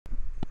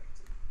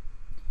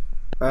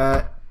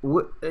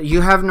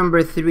You have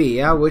number 3,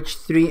 yeah? Which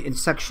 3 in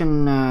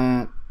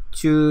section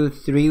 2,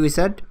 3 we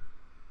said?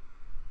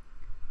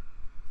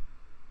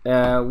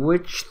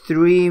 Which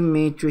 3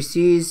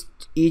 matrices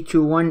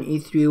E21,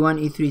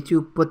 E31,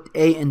 E32 put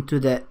A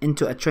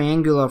into a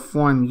triangular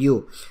form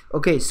U?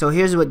 Okay, so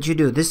here's what you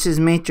do. This is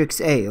matrix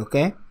A,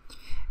 okay?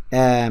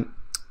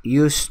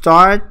 You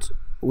start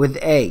with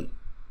A,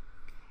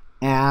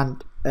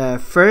 and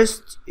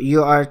first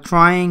you are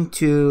trying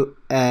to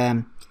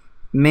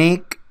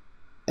make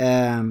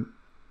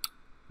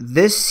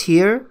this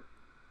here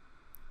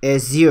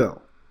is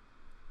 0,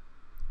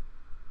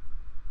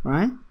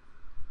 right?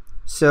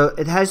 So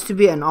it has to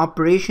be an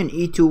operation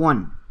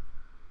E21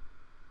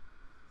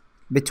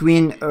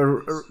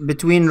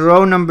 between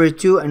row number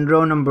 2 and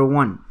row number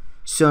 1.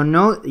 So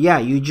no, yeah,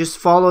 you just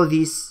follow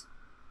these,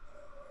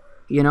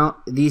 you know,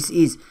 these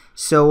E's.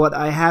 So what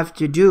I have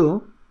to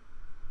do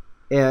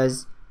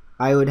is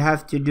I would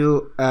have to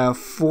do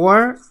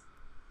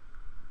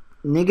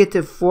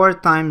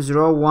 -4 times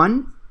row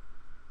 1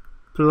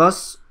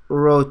 plus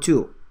row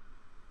 2.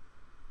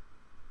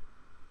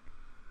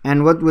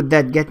 And what would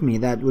that get me?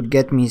 That would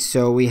get me,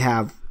 so we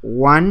have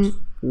 1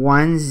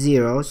 1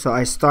 0. So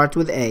I start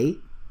with A,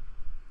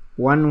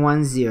 1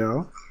 1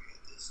 0.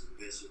 This is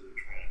basically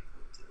trying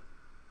to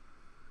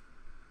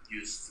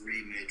use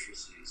 3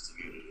 matrices to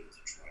get it into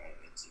a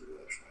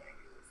triangular form.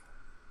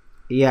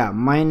 Yeah,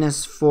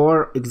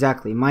 -4,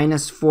 exactly.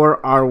 -4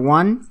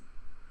 R1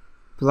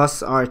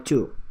 plus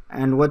R2.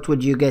 And what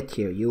would you get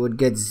here? You would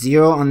get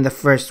 0 on the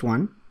first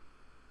one.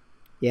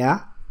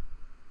 Yeah.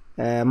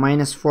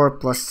 -4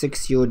 plus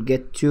 6, you would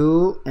get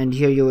 2, and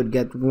here you would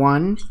get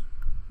 1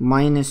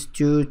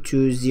 -2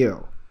 2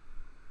 0,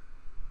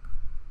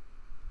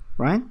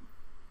 right?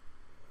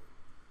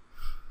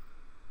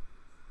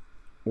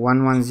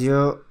 1 1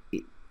 0.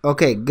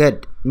 Okay,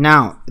 good.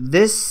 Now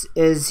this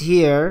is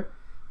here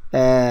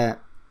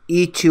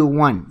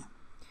E21.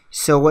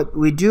 So what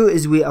we do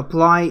is we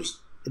apply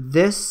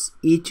this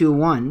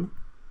E21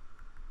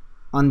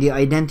 on the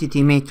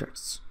identity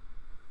matrix.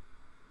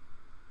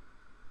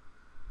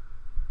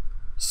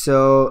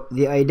 So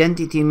the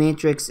identity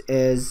matrix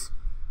is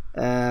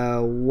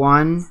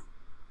 1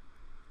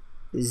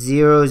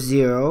 0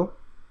 0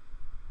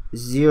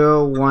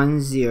 0 1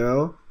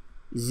 0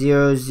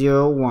 0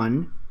 0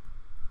 1,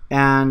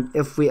 and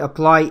if we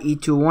apply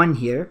E21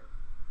 here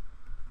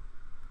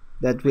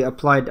that we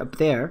applied up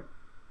there,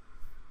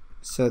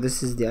 so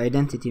this is the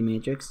identity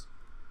matrix,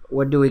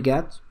 what do we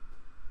get?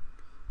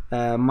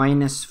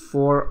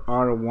 -4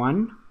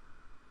 R1,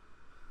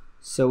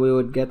 so we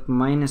would get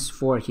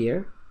 -4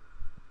 here,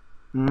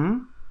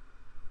 1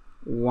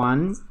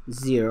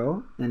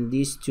 0, and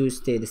these two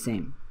stay the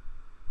same.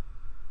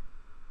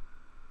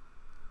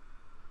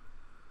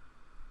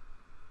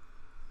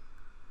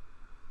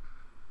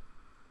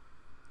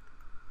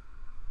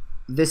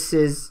 This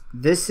is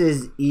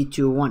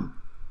E21.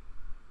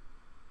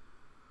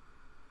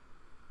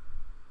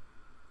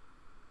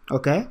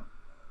 Okay,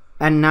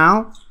 and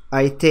now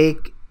I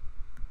take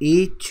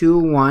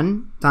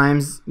E21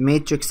 times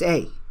matrix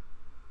A.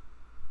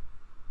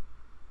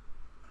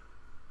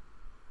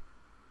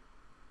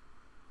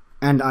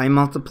 And I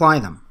multiply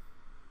them.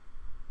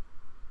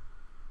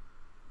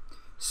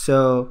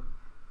 So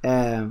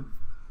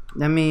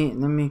let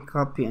me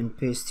copy and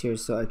paste here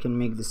so I can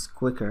make this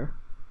quicker.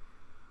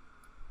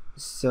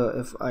 So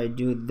if I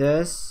do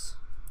this,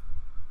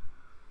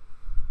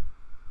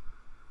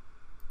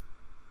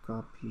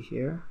 copy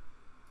here.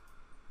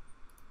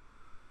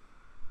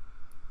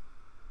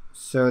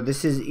 So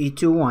this is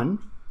E21,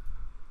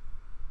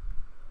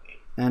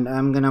 and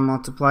I'm gonna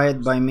multiply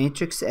it by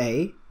matrix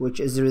A, which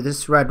is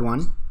this red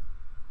one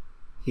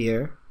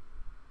here.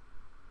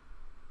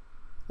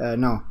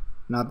 No,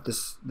 not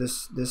this.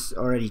 This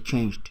already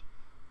changed.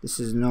 This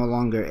is no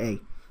longer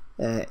A.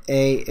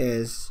 A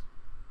is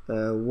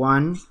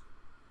 1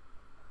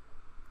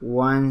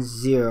 1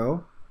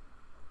 0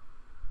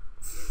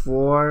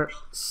 4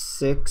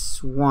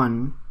 6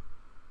 1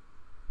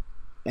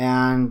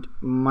 and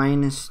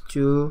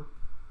 -2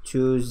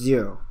 2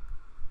 0.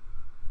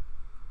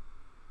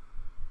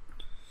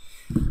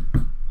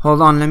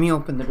 Hold on, let me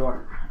open the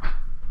door.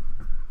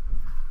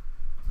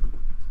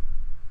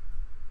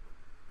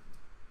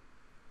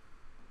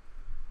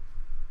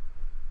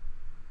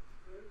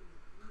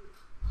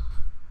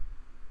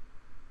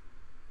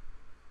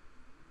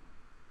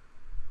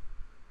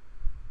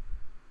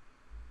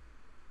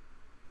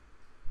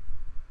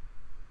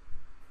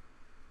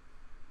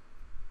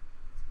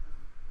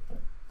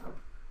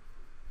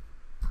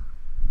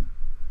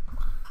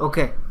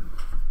 Okay.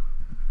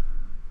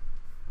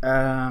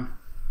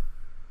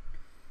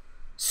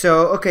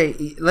 So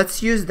okay,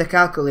 let's use the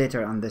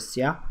calculator on this,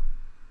 yeah,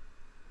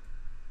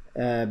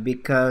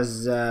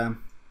 because you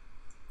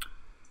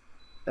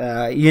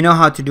know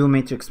how to do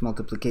matrix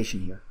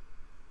multiplication here.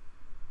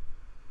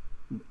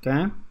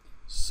 Okay,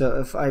 so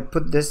if I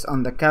put this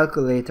on the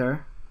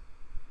calculator,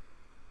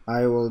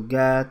 I will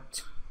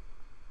get,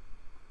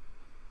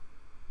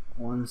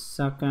 1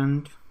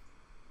 second,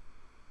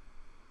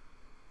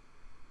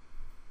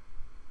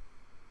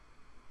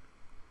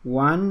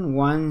 1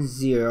 1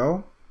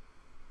 0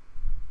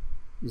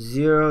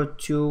 0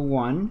 2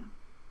 1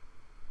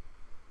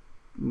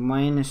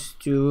 minus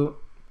 2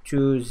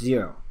 2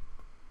 0.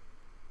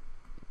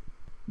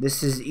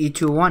 This is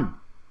E21.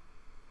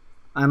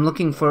 I'm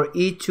looking for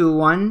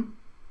E21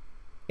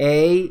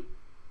 A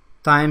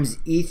times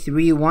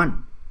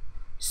E31.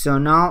 So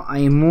now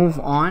I move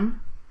on.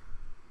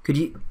 Could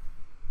you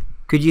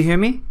hear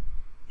me?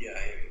 Yeah,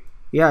 I hear you.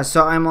 Yeah,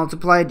 so I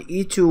multiplied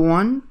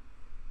E21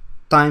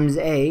 times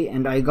A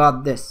and I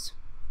got this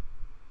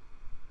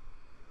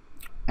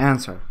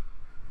answer.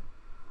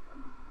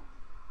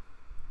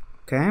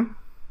 Okay.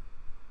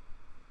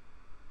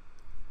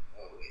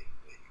 Oh wait,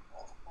 you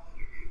multiplied or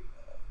you?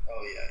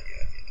 Oh yeah.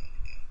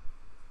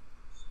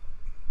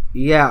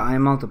 Yeah, I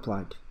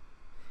multiplied.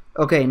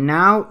 Okay,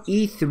 now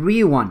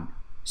E31.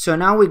 So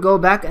now we go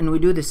back and we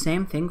do the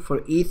same thing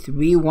for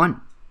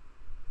E31.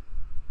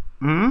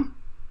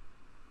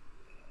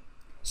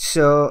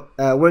 So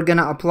we're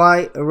gonna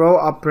apply a row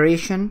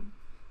operation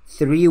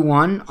 3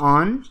 1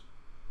 on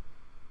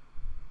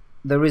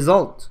the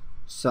result.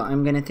 So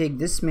I'm gonna take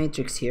this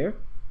matrix here,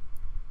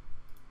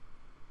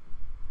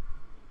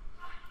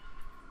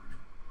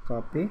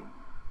 copy,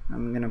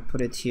 I'm gonna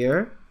put it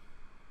here.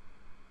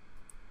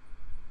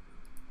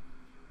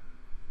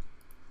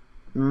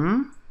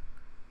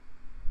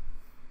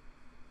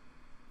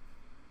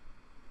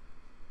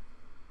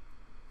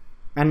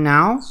 And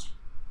now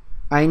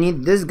I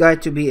need this guy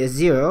to be a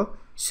 0,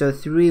 so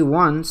 3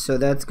 1, so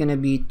that's gonna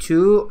be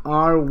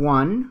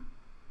 2R1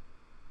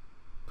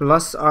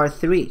 plus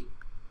R3.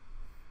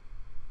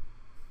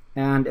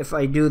 And if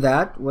I do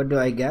that, what do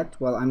I get?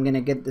 Well, I'm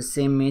gonna get the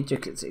same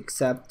matrix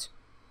except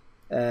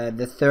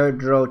the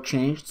third row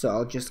changed, so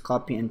I'll just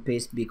copy and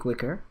paste, be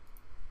quicker.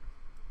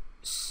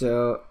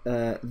 So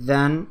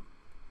then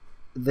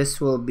this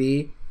will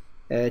be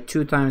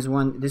 2 times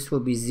 1, this will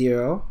be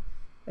 0,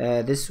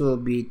 this will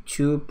be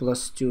 2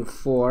 plus 2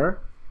 4,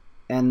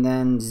 and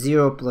then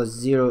 0 plus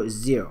 0 is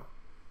 0.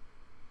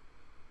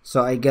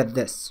 So I get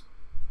this.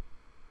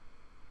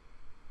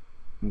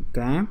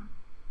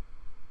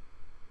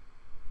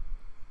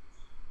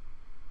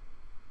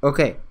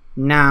 Okay,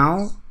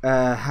 now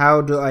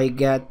how do I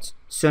get,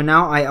 so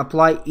now I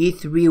apply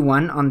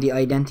E31 on the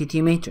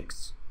identity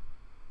matrix.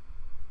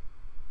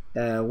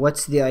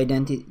 What's the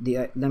identity,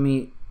 let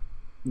me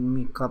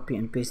copy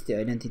and paste the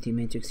identity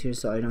matrix here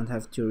so I don't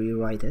have to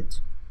rewrite it.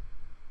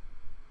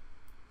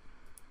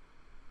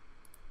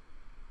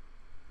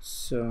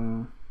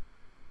 So,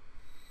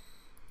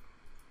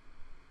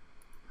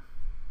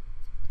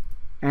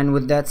 and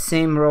with that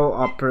same row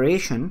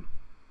operation,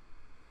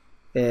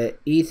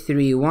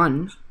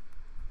 E31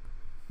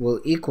 will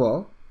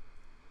equal,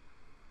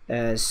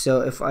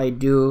 so if I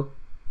do,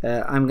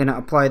 I'm gonna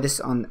apply this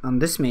on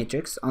this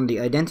matrix, on the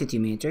identity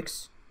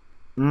matrix.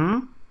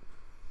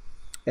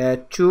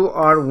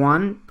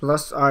 2R1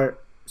 plus R,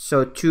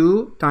 so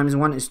 2 times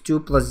 1 is 2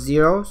 plus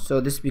 0,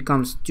 so this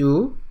becomes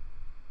 2.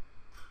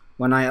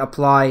 When I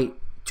apply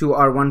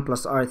 2R1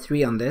 plus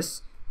R3 on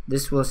this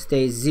will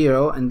stay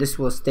 0 and this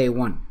will stay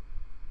 1.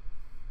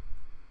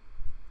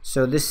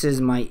 So this is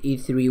my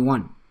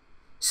E31.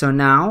 So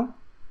now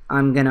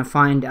I'm gonna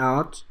find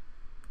out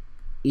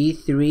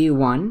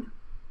E31.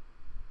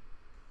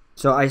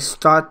 So I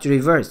start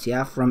reverse,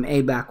 yeah, from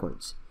A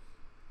backwards,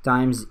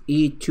 times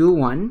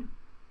E21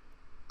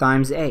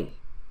 times A.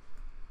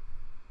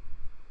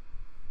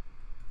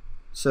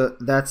 So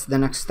that's the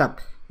next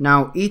step.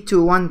 Now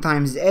E21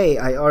 times A,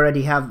 I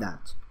already have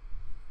that.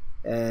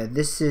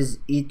 This is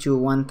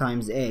E21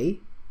 times A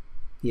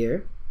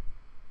here.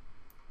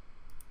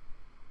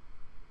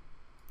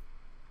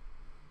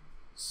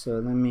 So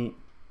let me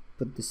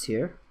put this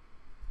here.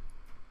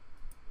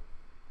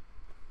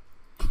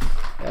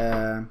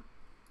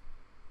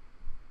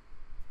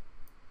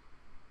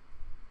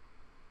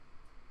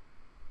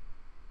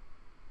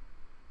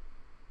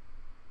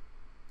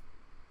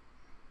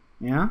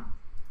 Yeah,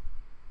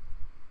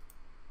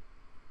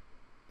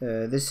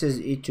 this is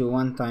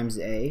E21 times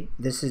A,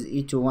 this is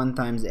E21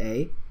 times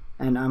A,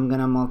 and I'm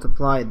gonna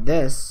multiply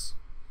this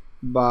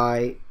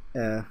by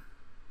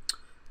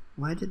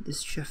why did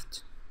this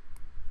shift?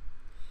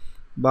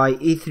 By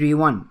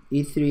E31.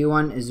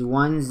 E31 is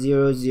 1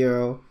 0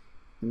 0,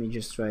 let me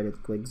just write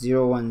it quick,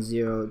 0 1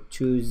 0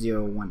 2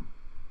 0 1,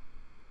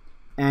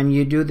 and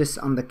you do this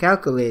on the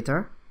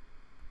calculator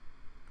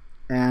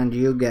and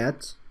you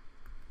get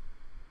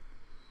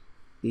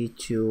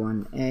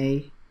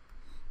E21A.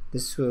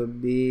 This will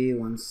be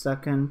 1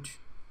 second.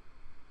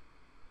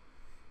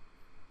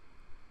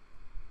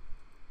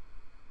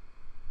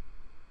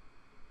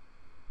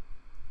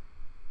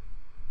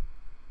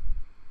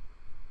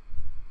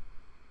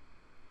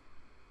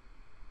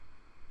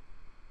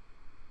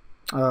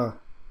 Oh,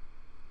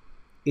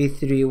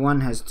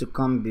 E31 has to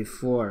come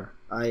before.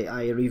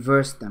 I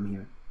reversed them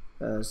here.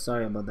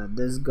 Sorry about that.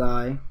 This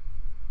guy,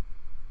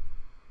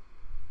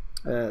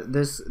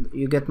 this,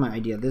 you get my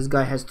idea. This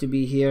guy has to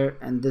be here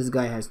and this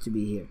guy has to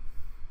be here.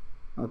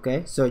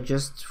 Okay, so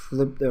just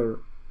flip the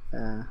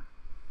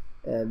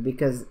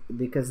because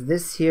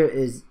this here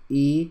is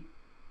E21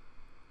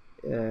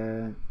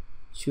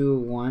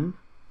 E21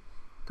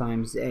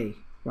 times A,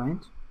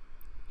 right?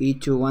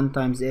 E21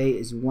 times A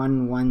is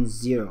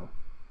 110.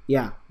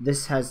 Yeah,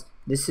 this is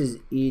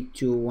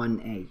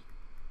E21A,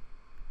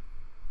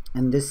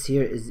 and this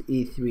here is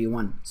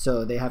E31,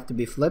 so they have to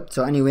be flipped.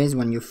 So anyways,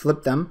 when you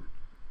flip them,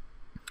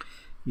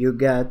 you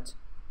get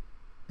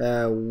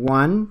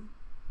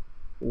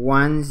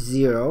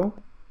 110.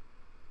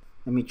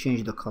 Let me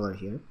change the color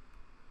here.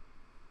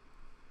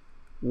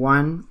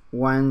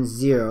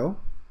 110,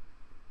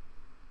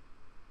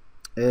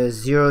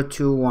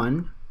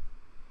 021,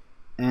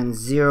 and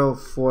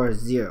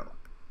 040.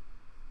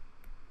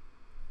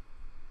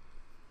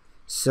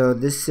 So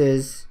this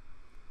is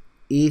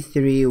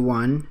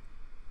E31,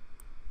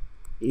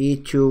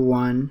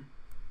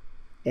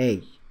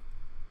 E21A.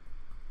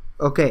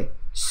 Okay,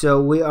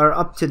 so we are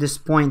up to this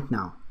point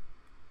now.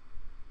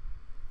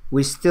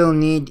 We still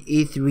need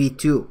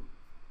E32.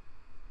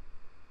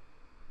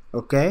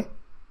 Okay,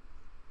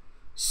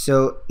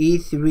 so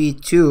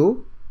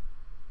E32,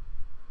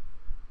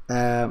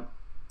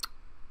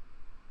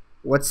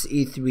 what's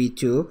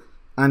E32?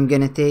 I'm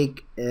gonna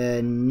take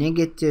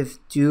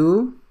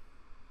 -2,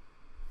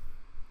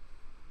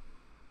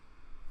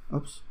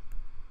 oops,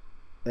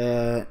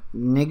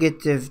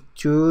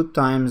 -2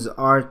 times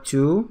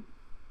R2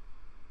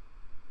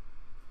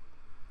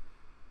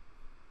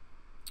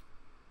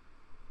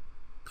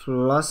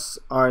 plus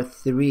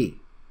R3.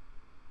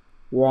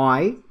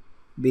 Why?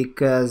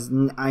 Because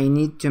I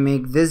need to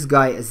make this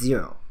guy a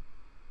 0.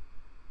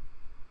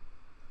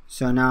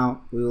 So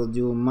now we will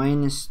do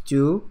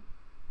 -2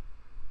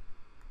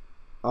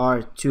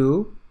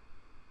 R2.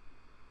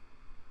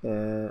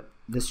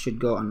 This should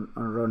go on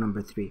row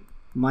number 3.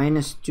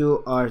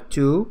 -2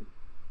 R2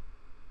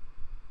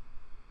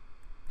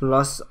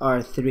 plus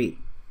R3.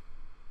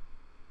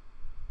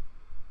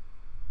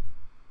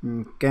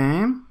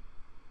 Okay.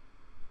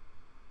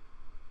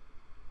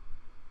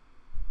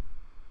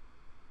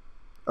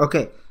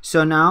 Okay,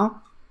 so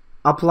now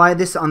apply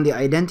this on the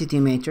identity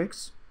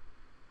matrix.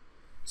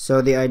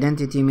 So the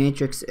identity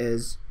matrix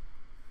is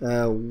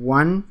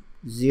 1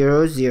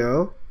 0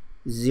 0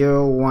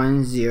 0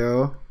 1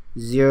 0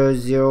 0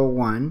 0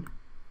 1,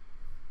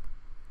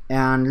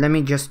 and let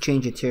me just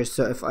change it here.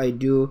 So if I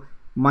do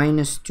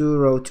 -2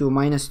 row 2,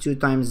 -2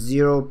 times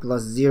 0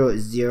 plus 0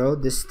 is 0,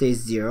 this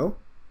stays 0.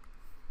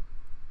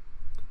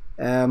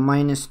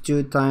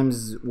 -2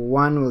 times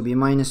 1 will be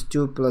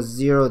 -2 plus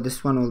 0,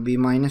 this one will be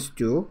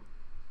 -2,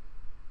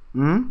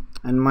 and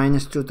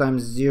 -2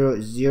 times 0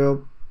 is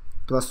 0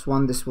 plus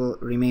 1, this will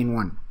remain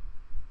 1.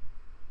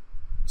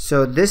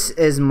 So this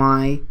is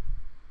my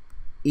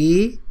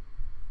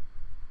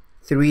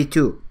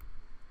E32.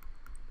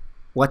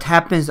 What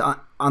happens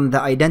on the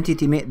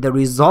identity the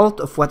result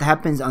of what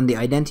happens on the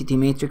identity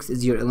matrix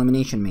is your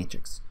elimination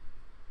matrix.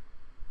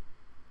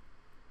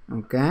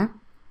 Okay,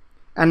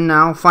 and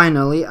now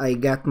finally I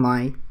get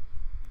my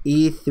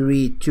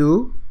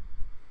E32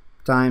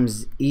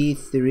 times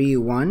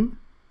E31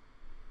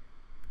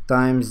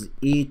 times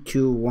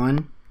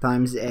E21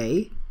 times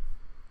A.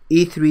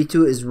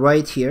 E32 is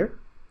right here,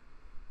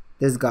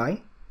 this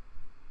guy.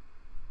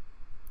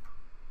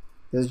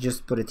 Let's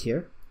just put it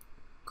here,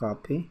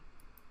 copy,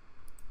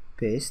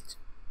 paste,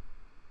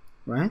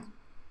 right?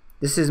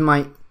 This is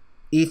my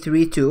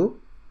E32,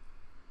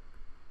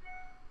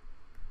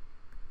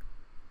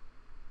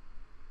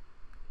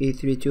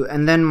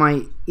 and then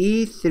my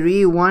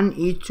E31,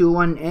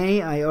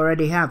 E21A, I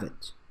already have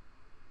it.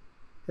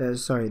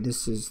 Sorry,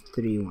 this is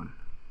 31.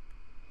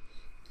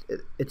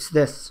 It's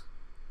this,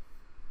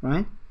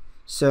 right?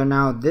 So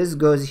now this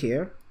goes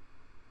here,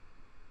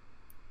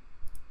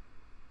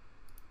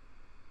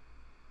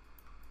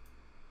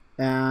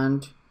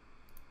 and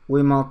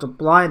we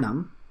multiply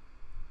them,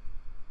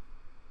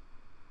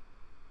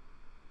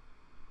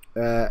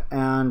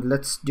 and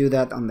let's do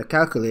that on the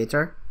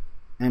calculator,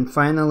 and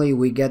finally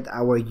we get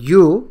our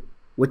U,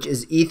 which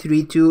is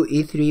E32,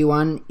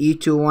 E31,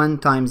 E21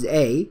 times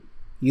A.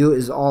 U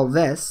is all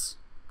this,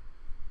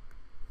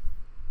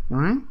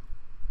 right?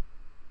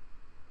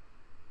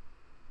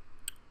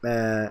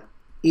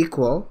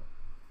 Equal,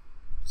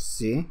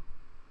 see,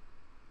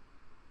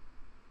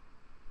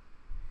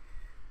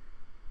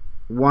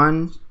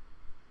 1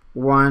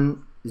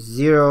 1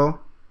 0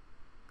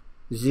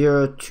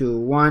 0 2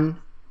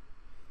 1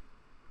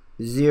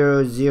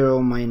 0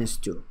 0 minus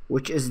 2,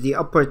 which is the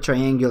upper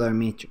triangular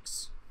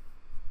matrix.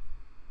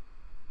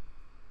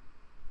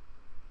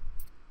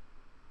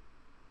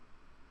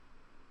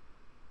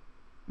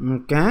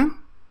 Okay,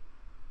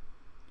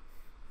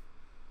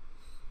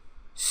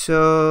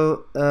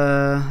 so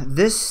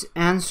this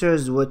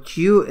answers what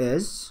U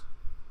is.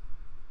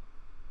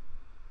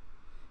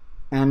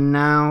 And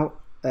now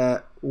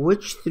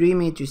which three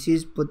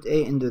matrices put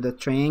A into the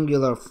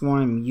triangular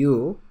form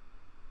U?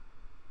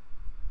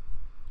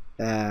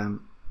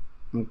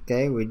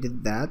 Okay, we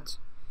did that.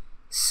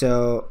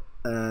 So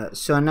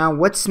now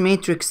what's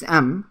matrix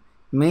M?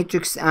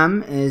 Matrix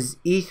M is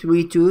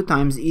E32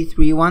 times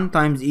E31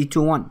 times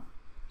E21.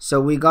 So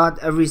we got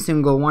every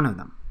single one of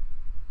them.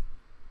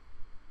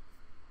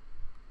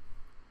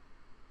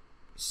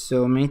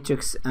 So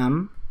matrix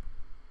M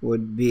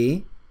would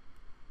be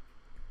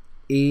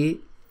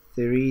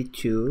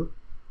E32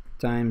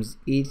 times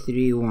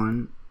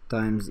E31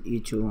 times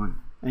E21,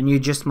 and you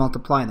just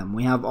multiply them.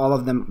 We have all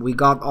of them, we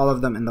got all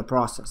of them in the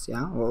process.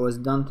 Yeah, what was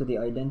done to the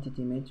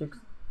identity matrix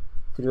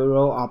through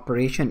row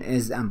operation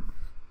is M,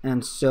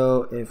 and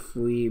so if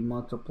we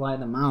multiply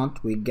them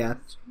out, we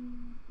get,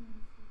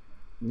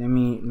 let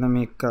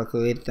me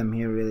calculate them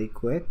here really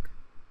quick.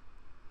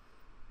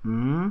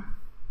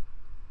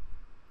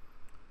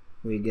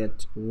 We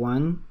get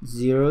 1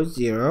 0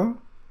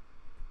 0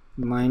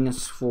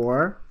 minus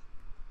 4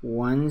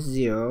 1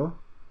 0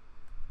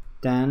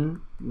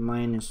 10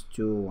 minus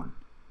 2 1.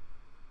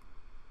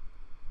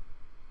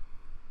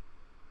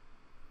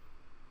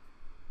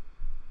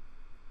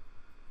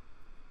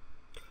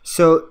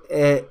 So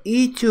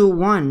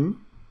E21,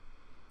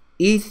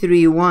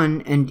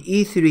 E31 and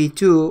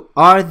E32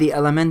 are the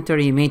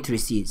elementary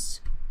matrices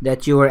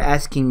that you were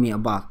asking me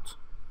about.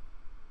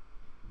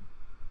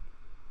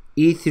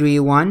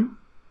 E31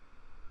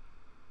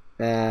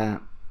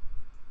 and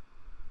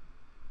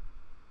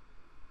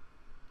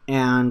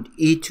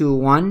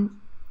E21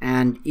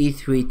 and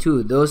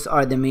E32, those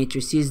are the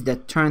matrices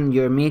that turn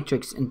your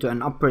matrix into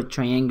an upper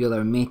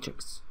triangular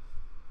matrix.